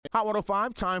Hot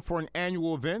 105, time for an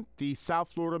annual event, the South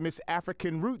Florida Miss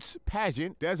African Roots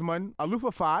Pageant. Desmond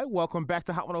Alufafai, welcome back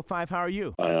to Hot 105. How are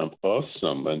you? I am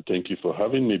awesome, and thank you for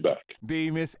having me back. The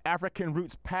Miss African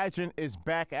Roots Pageant is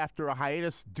back after a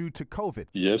hiatus due to COVID.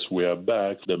 Yes, we are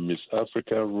back. The Miss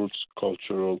African Roots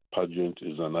Cultural Pageant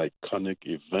is an iconic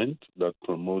event that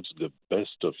promotes the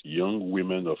best of young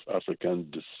women of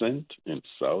African descent in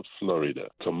South Florida,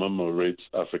 commemorates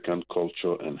African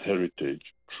culture and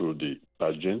heritage through the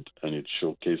pageant, and it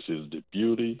showcases the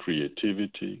beauty,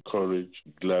 creativity, courage,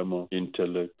 glamour,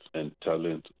 intellect, and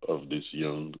talent of these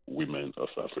young women of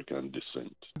African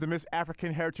descent. The Miss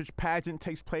African Heritage Pageant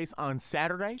takes place on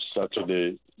Saturday,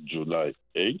 July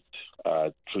 8th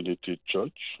at Trinity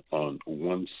Church on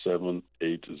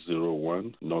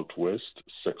 17801 Northwest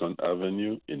 2nd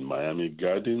Avenue in Miami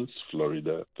Gardens,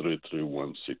 Florida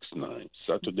 33169.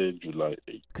 Saturday, July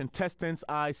 8th. Contestants,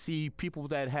 I see people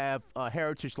that have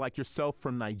heritage like yourself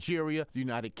from Nigeria, the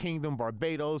United Kingdom,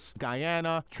 Barbados,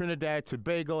 Guyana, Trinidad,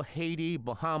 Tobago, Haiti,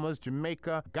 Bahamas,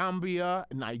 Jamaica, Gambia,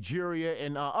 Nigeria,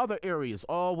 and other areas,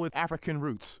 all with African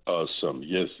roots. Awesome.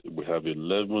 Yes, we have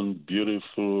 11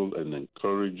 beautiful and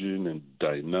encouraging and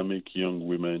dynamic young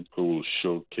women who will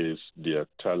showcase their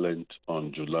talent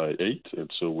on July 8th. And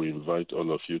so we invite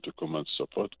all of you to come and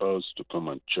support us, to come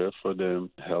and cheer for them,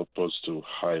 help us to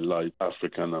highlight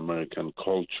African American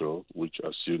culture, which,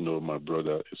 as you know, my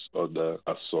brother, is under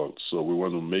assault. So we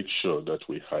want to make sure that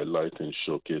we highlight and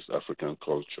showcase African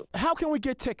culture. How can we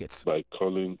get tickets? By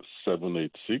calling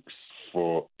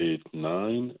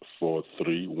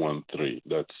 786-489-4313.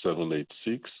 That's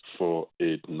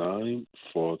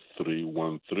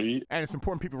 786-489-4313. And it's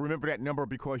important people remember that number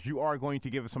because you are going to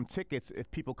give us some tickets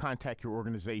if people contact your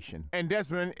organization. And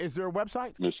Desmond, is there a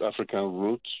website? Miss African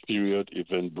Roots,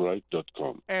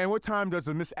 Eventbrite.com. And what time does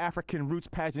the Miss African Roots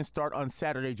pageant start on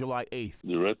Saturday, July 8th?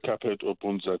 The red carpet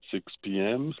opens at 6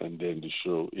 p.m. and then the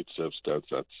show itself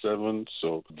starts at 7.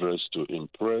 So dress to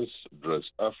impress, dress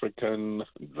African,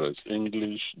 dress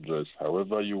English, dress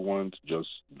however you want, just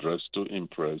dress to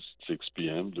impress. 6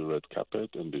 p.m., the red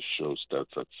carpet, and the show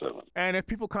starts at 7. And if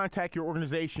people contact your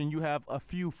organization, you have a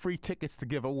few free tickets to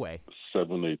give away.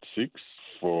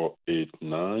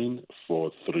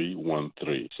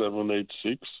 786-489-4313.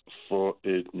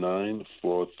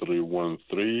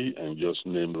 786-489-4313, and just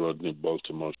name Rodney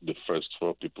Baltimore. The first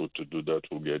 4 people to do that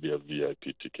will get their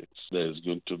VIP tickets. There's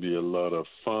going to be a lot of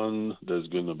fun. There's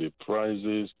going to be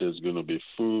prizes. There's going to be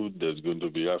food. There's going to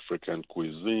be African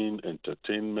cuisine,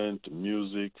 entertainment,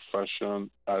 music, fashion,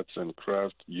 arts and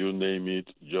craft. You name it,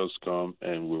 just come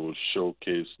and we will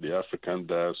showcase the African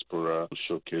diaspora,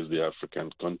 showcase the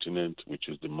African continent, which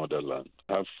is the motherland.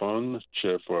 Have fun,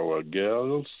 cheer for our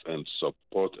girls, and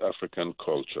support African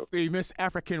culture. The Miss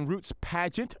African Roots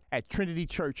Pageant at Trinity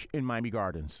Church in Miami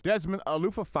Gardens. Desmond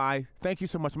Alufafai, thank you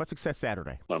so much. Much success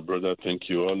Saturday. My brother, thank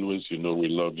you always. You know we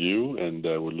love you, and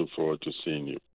we look forward to seeing you.